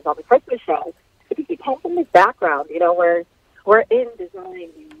be judges on the Christmas show. Because we come from this background, we're in design.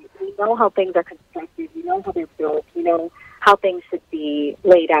 We know how things are constructed. We know how they're built. We know how things should be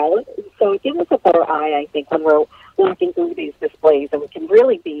laid out. So it gives us a better eye, I think, when we're walking through these displays, and we can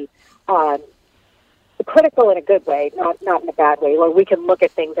really be critical in a good way, not in a bad way, where we can look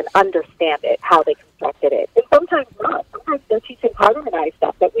at things and understand it, how they constructed it. And sometimes not. Sometimes they're teaching Carter and I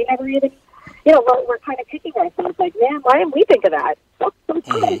stuff that we never even, we're kind of kicking ourselves like, man, why didn't we think of that? That's so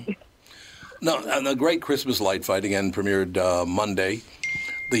good. No, and the Great Christmas Light Fight, again, premiered Monday,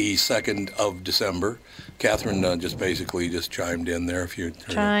 the 2nd of December. Catherine just basically chimed in there. If you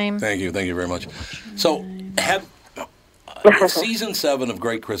Chime. Thank you very much. So, season 7 of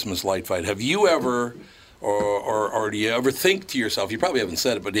Great Christmas Light Fight, have you ever, or do you ever think to yourself, you probably haven't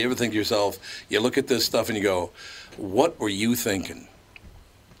said it, but do you ever think to yourself, you look at this stuff and you go, what were you thinking?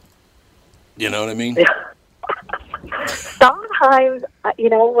 You know what I mean? Sometimes,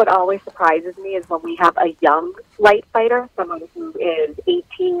 what always surprises me is when we have a young light fighter, someone who is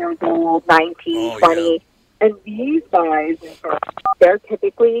 18 years old, 19, 20, and these guys, they're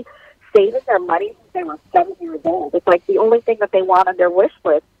typically saving their money since they were 7 years old. It's like the only thing that they want on their wish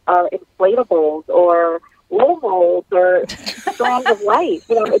list are inflatables or blow molds or strands of light.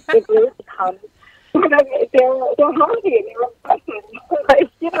 It really becomes, they're happy and they're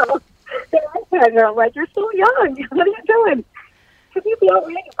obsessed. They're like, you're so young. What are you doing? Should you be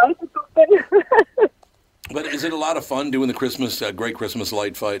already right or something? But is it a lot of fun doing the Great Christmas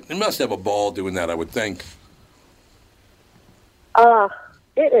Light Fight? You must have a ball doing that, I would think.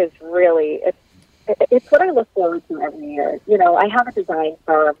 It is really, it's what I look forward to every year. I have a design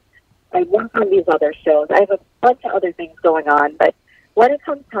firm. I work on these other shows. I have a bunch of other things going on, but when it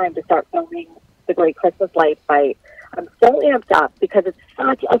comes time to start filming the Great Christmas Light Fight, I'm so amped up because it's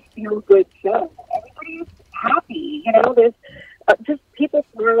such a feel-good show. Everybody's happy. There's just people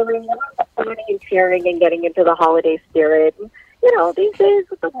smiling, funny and cheering and getting into the holiday spirit. And, these days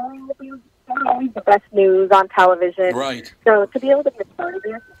with the world, there's always the best news on television. Right. So to be able to get part of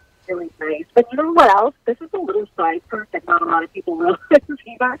this is really nice. But you know what else? This is a little side perk that not a lot of people realize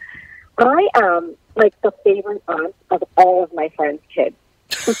either. I am like the favorite aunt of all of my friends' kids.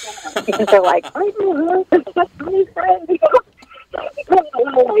 Because they're like, I know her, that's my friend. Becoming a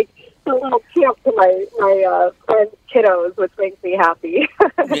little camp to my friends' kiddos, which makes me happy.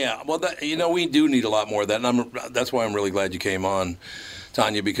 Yeah, well, we do need a lot more of that, and that's why I'm really glad you came on,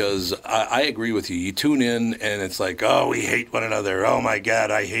 Tanya, because I agree with you. You tune in, and it's like, oh, we hate one another. Oh, my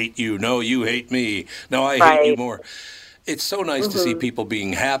God, I hate you. No, you hate me. No, I hate you more. It's so nice to see people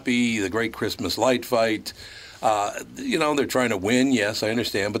being happy, the Great Christmas Light Fight. They're trying to win, yes, I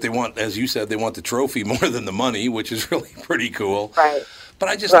understand, but they want, as you said, they want the trophy more than the money, which is really pretty cool. Right. But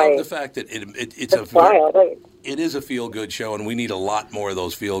I just love the fact that it is a feel-good show, and we need a lot more of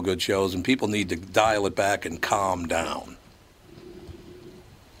those feel-good shows, and people need to dial it back and calm down.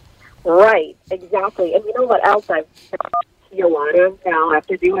 Right, exactly. And you know what else I've seen a lot of now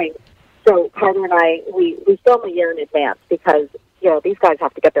after doing? So Carter and I, we film a year in advance because these guys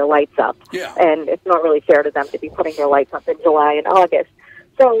have to get their lights up. Yeah. And it's not really fair to them to be putting their lights up in July and August.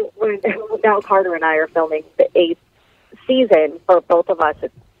 So now Carter and I are filming the 8th season for both of us.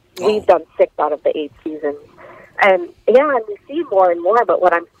 We've done 6 out of the 8 seasons. And we see more and more, but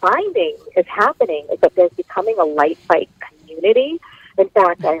what I'm finding is happening is that there's becoming a light fight community. In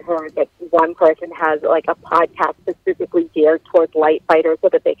fact, I heard that one person has like a podcast specifically geared towards light fighters so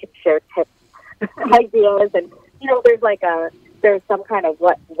that they can share tips, ideas, and there's some kind of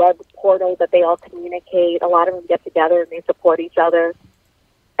web portal that they all communicate. A lot of them get together and they support each other,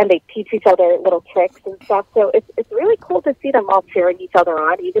 and they teach each other little tricks and stuff. So it's really cool to see them all cheering each other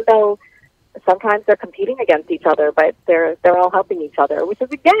on, even though sometimes they're competing against each other, but they're all helping each other, which is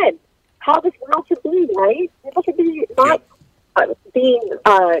again how this world should be, right? People should be not being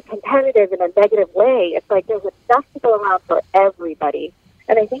competitive in a negative way. It's like there's enough to go around for everybody,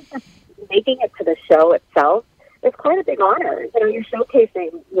 and I think just making it to the show itself is quite a big honor. You're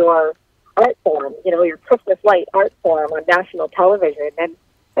showcasing your art form, your Christmas light art form on national television, and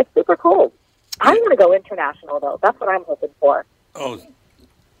it's super cool. I'm going to go international, though. That's what I'm hoping for.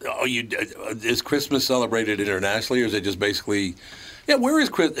 Is Christmas celebrated internationally, or is it just basically? Yeah, where is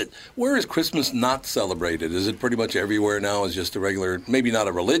Christmas not celebrated? Is it pretty much everywhere now? Is just a regular, maybe not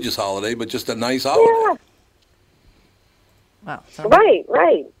a religious holiday, but just a nice holiday? Yeah. Wow. Right.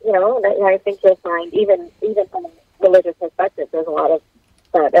 I think you'll find even from a religious perspective, there's a lot of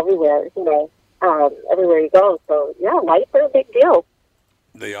that everywhere. Everywhere you go. So yeah, lights are a big deal.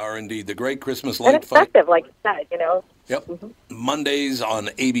 They are indeed. The Great Christmas Light Fight. And effective, like you said, Yep. Mm-hmm. Mondays on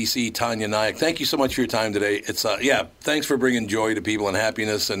ABC, Taniya Nayak. Thank you so much for your time today. It's thanks for bringing joy to people and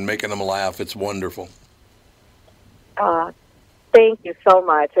happiness and making them laugh. It's wonderful. Thank you so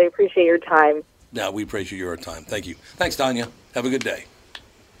much. I appreciate your time. Yeah, we appreciate your time. Thank you. Thanks, Tanya. Have a good day.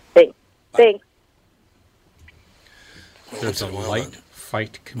 Thanks. Thanks. There's a light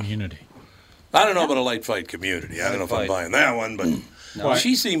fight community. I don't know about a light fight community. I don't know if I'm buying that one, but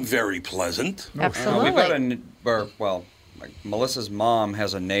she seemed very pleasant. Absolutely. We've got Melissa's mom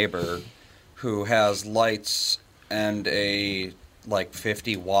has a neighbor who has lights and a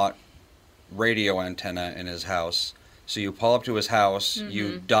 50-watt radio antenna in his house. So you pull up to his house,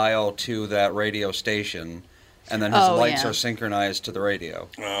 you dial to that radio station, and then his lights are synchronized to the radio.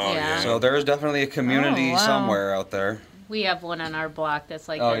 Oh, yeah. So there's definitely a community somewhere out there. We have one on our block that's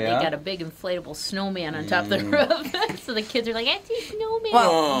like that. Yeah? They got a big inflatable snowman on top of the roof. So the kids are like, I see snowman.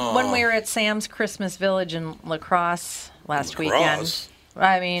 Well, when we were at Sam's Christmas Village in La Crosse last weekend,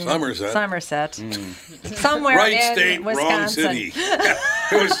 I mean, Somerset. Somewhere right in state, Wisconsin. wrong city.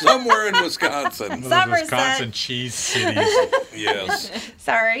 It was somewhere in Wisconsin. Somerset. Wisconsin cheese cities. Yes.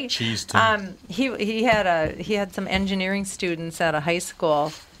 Sorry. Cheese. He had some engineering students at a high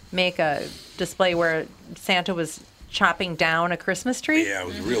school make a display where Santa was chopping down a Christmas tree. Yeah, it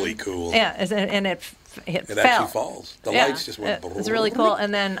was really cool. Yeah, and it fell. Actually falls. The lights just went. It's really cool.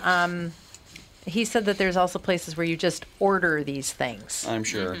 And then he said that there's also places where you just order these things. I'm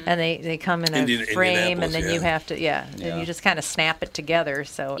sure. And they come in a frame, and then you have to, and you just kind of snap it together.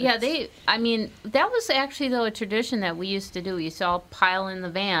 So that was actually, though, a tradition that we used to do. We used to all pile in the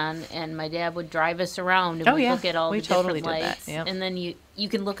van, and my dad would drive us around, and we'd look at all the different lights. That. Yep. And then you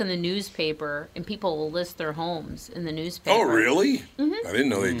can look in the newspaper, and people will list their homes in the newspaper. Oh, really? Mm-hmm. I didn't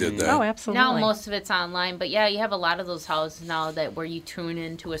know they did that. Oh, absolutely. Now most of it's online, but yeah, you have a lot of those houses now that where you tune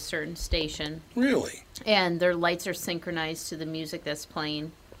into a certain station. Really? And their lights are synchronized to the music that's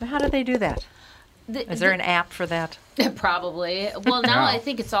playing. How do they do that? Is there an app for that? Probably. Well, now I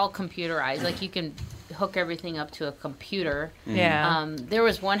think it's all computerized. Like you can hook everything up to a computer. Yeah. There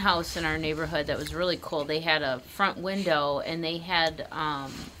was one house in our neighborhood that was really cool. They had a front window, and they had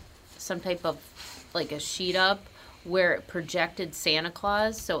some type of like a sheet up where it projected Santa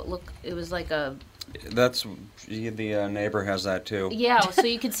Claus. So it was like a. That's the neighbor has that too. Yeah, so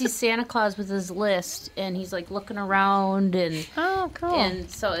you could see Santa Claus with his list, and he's like looking around, and cool. And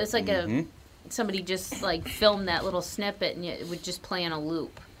so it's like somebody just like filmed that little snippet, and it would just play on a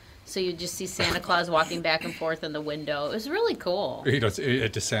loop. So you'd just see Santa Claus walking back and forth in the window. It was really cool.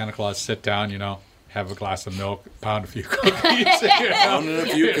 Does Santa Claus sit down, have a glass of milk, pound a few cookies? Pounding a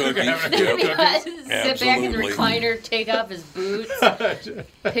few cookies. Sit back in the recliner, take off his boots,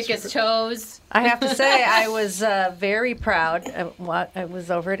 pick his toes. I have to say, I was very proud. I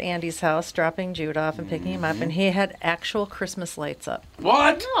was over at Andy's house dropping Jude off and picking him up, and he had actual Christmas lights up.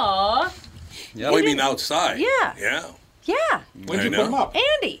 What? Aww. Yep. Oh, you mean outside? Yeah. Yeah. Yeah. When'd you put them up?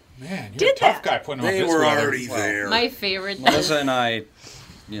 Andy. Man, you're did a tough that. guy putting them up. They were already there. My favorite thing. Melissa and I,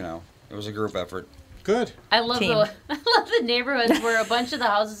 it was a group effort. Good. I love the neighborhoods where a bunch of the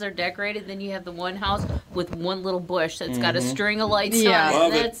houses are decorated. Then you have the one house with one little bush that's got a string of lights on it.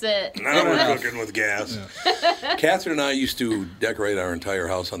 Love and that's it. Now we're cooking with gas. Yeah. Catherine and I used to decorate our entire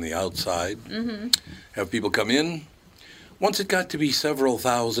house on the outside. Mm-hmm. Have people come in. Once it got to be several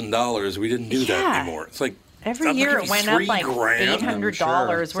 $1,000s, we didn't do that anymore. It's like every year it went up like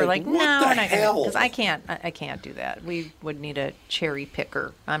 $800. We're like, no, because I can't do that. We would need a cherry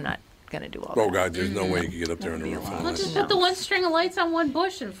picker. I'm not going to do all that. Oh, God, there's no way you can get up there on the roof. Well, just put the one string of lights on one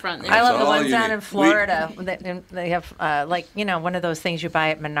bush in front there. I love the ones down in Florida. They have, one of those things you buy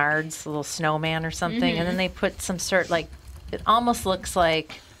at Menards, a little snowman or something, and then they put some sort, it almost looks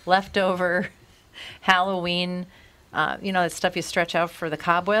like leftover Halloween, that stuff you stretch out for the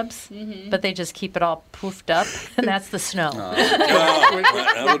cobwebs, but they just keep it all poofed up, and that's the snow.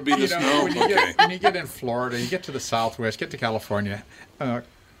 That would be the snow. When you get in Florida, you get to the Southwest, get to California,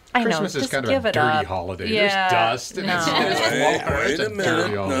 Christmas is kind of a dirty holiday. Yeah, there's dust. And wait a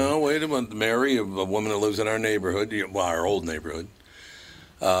minute. No, wait a minute. Mary, a woman that lives in our neighborhood, our old neighborhood,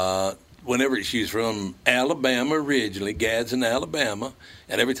 whenever she's from Alabama originally, Gadsden, Alabama,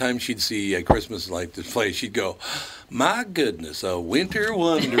 and every time she'd see a Christmas light display, she'd go, "My goodness, a winter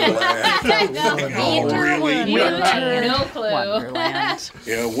wonderland." Really? No clue. Wonderland.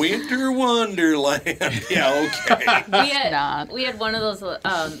 Yeah, winter wonderland. Yeah, okay. We had one of those.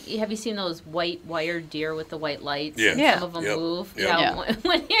 Have you seen those white wired deer with the white lights? Yeah. And some of them move. Yep. Yeah.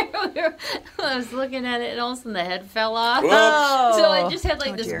 One year I was looking at it, and all of a sudden the head fell off. Oh. So I just had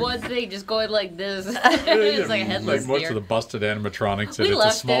this one thing just going like this. It was like a headless most deer. of the busted animatronics. We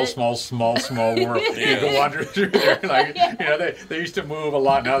It's a small world. You can wander through there. They used to move a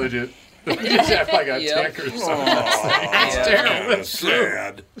lot. Now they just have like a tick or something. It's terrible. It's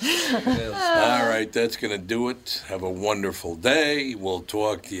sad. All right, that's going to do it. Have a wonderful day. We'll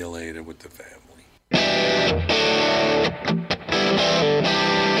talk to you later with the family.